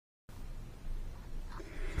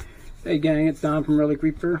Hey gang, it's Don from Relic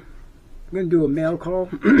Reaper. I'm going to do a mail call.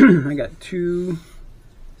 I got 2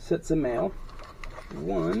 sets of mail.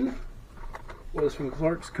 One was from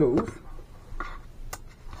Clark's Cove.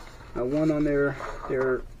 One on their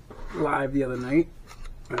live the other night,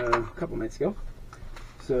 a couple nights ago.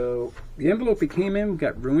 So the envelope it came in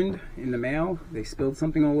got ruined in the mail. They spilled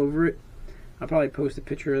something all over it. I'll probably post a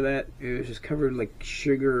picture of that. It was just covered like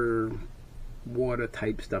sugar, water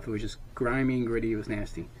type stuff. It was just grimy and gritty. It was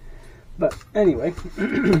nasty. But anyway,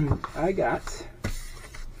 I got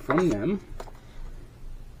from them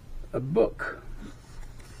a book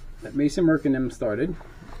that Mason Merck and them started,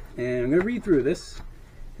 and I'm going to read through this.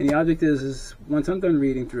 And the object is once I'm done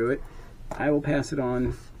reading through it, I will pass it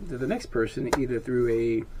on to the next person, either through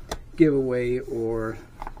a giveaway or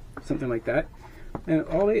something like that. And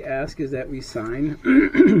all they ask is that we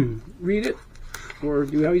sign, read it, or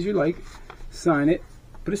do however you like, sign it,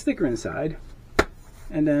 put a sticker inside,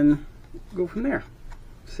 and then go from there.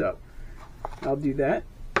 So I'll do that.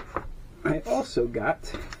 I also got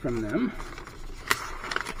from them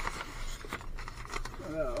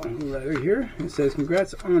a letter here. It says,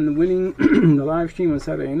 congrats on the winning the live stream on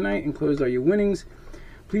Saturday night. Enclosed are your winnings.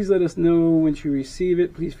 Please let us know once you receive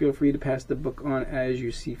it. Please feel free to pass the book on as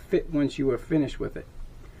you see fit once you are finished with it.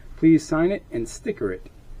 Please sign it and sticker it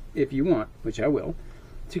if you want, which I will,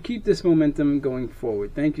 to keep this momentum going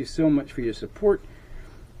forward. Thank you so much for your support.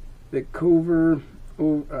 The Cove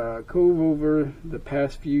over the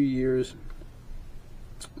past few years.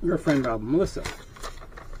 Your friend Rob Melissa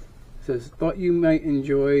says, thought you might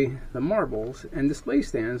enjoy the marbles and display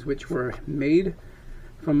stands which were made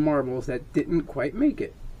from marbles that didn't quite make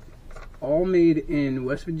it. All made in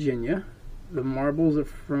West Virginia. The marbles are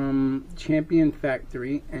from Champion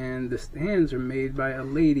Factory and the stands are made by a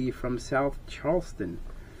lady from South Charleston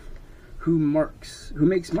who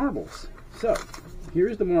makes marbles. So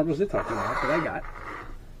here's the marbles they're talking about that I got.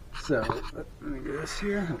 So let me do this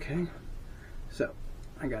here. Okay, so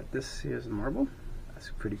I got this. Here's the marble. That's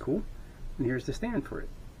pretty cool. And here's the stand for it.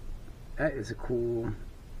 That is a cool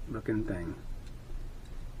looking thing.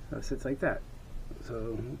 So it sits like that.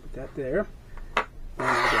 So we'll put that there. And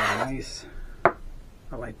I got a nice,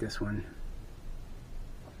 I like this one.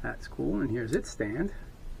 That's cool. And here's its stand.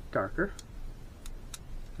 Darker.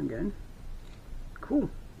 Again. Cool.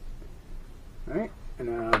 Alright. And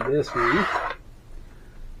now this one.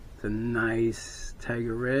 It's a nice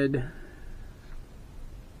tiger red.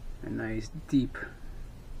 A nice deep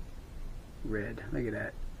red. Look at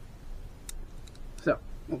that. So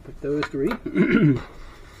we'll put those 3.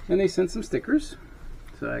 And they sent some stickers.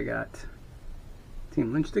 So I got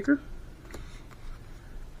Team Lynch sticker.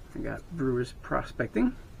 I got Brewers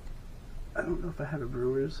Prospecting. I don't know if I have a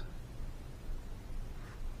Brewers.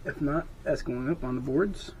 If not, that's going up on the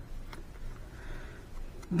boards.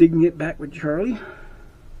 Digging It Back with Charlie.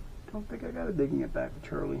 Don't think I got a Digging It Back with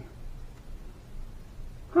Charlie.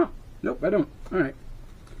 Huh. Nope, I don't. Alright.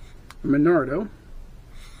 Menardo.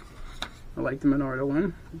 I like the Menardo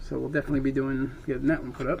one, so we'll definitely be getting that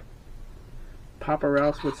one put up. Papa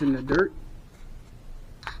Rouse, What's in the Dirt.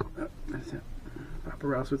 Oh, that's it. Papa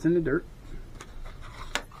Rouse, What's in the Dirt.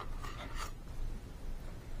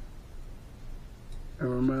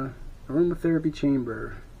 Aromatherapy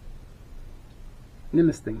Chamber.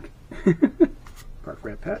 Nimistink. Park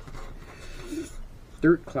Rat Pat.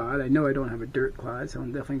 Dirt Clod. I know I don't have a Dirt Clod, so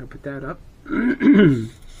I'm definitely going to put that up.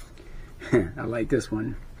 I like this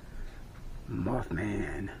one.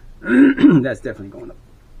 Mothman. That's definitely going up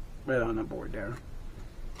right on the board there.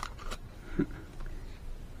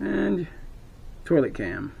 And Toilet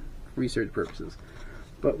Cam, research purposes.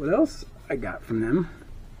 But what else I got from them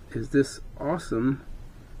is this awesome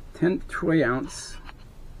 10 troy ounce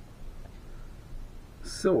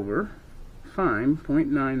silver fine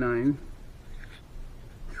 0.99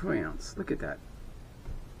 troy ounce. Look at that.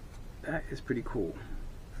 That is pretty cool.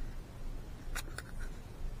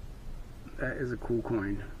 That is a cool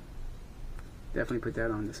coin. Definitely put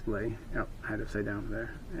that on display. Oh, I had it upside down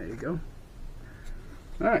there. There you go.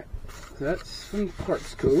 Alright, so that's from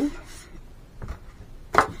Clark's Cove.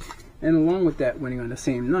 And along with that, winning on the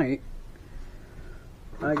same night,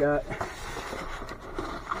 I got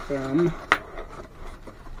from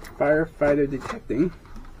Firefighter Detecting,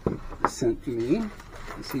 sent me,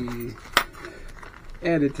 he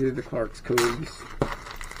added to the Clark's Cove's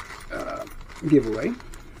giveaway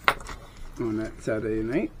on that Saturday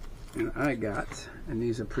night, and I got, and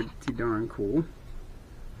these are pretty darn cool.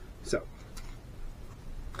 So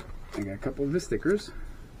I got a couple of the stickers.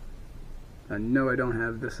 I know I don't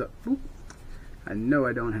have this up. Oop. I know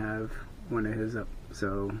I don't have one of his up,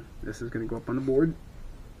 so this is going to go up on the board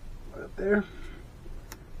right up there.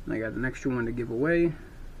 I got an extra one to give away,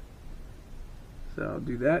 so I'll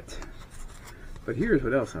do that. But here's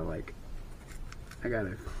what else I like. I got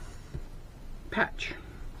a patch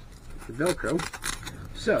for Velcro.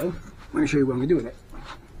 So let me show you what I'm gonna do with it.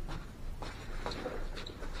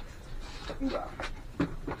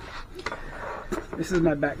 This is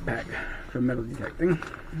my backpack for metal detecting.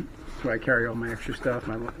 That's where I carry all my extra stuff,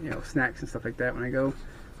 my snacks and stuff like that when I go.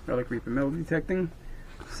 Relic Reaper metal detecting.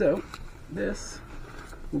 So this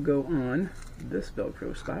will go on this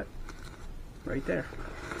Velcro spot right there.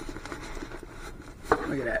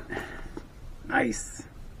 Look at that. Nice.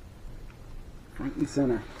 Front and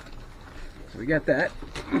center. So we got that.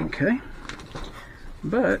 Okay.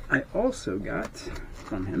 But I also got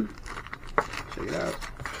from him, check it out,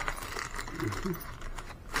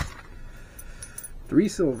 3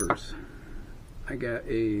 silvers. I got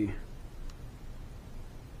a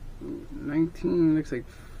 19, looks like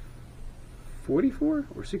 44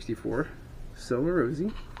 or 64 silver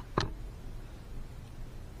Rosie.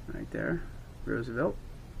 Right there. Roosevelt.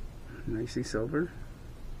 Nicely silver.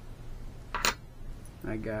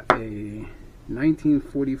 I got a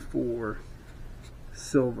 1944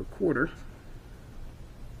 silver quarter.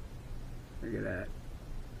 Look at that.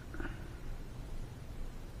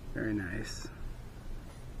 Very nice.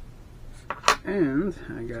 And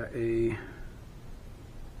I got a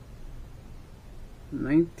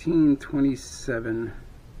 1927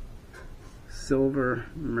 silver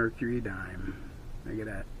mercury dime. Look at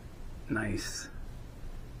that. Nice.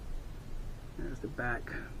 There's the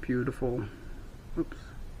back. Beautiful. Oops.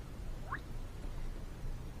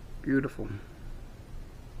 Beautiful.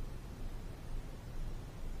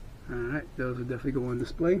 Alright, those will definitely go on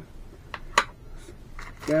display.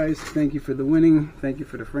 Guys, thank you for the winning. Thank you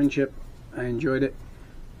for the friendship. I enjoyed it.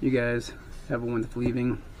 You guys have a wonderful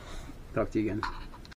evening. Talk to you again.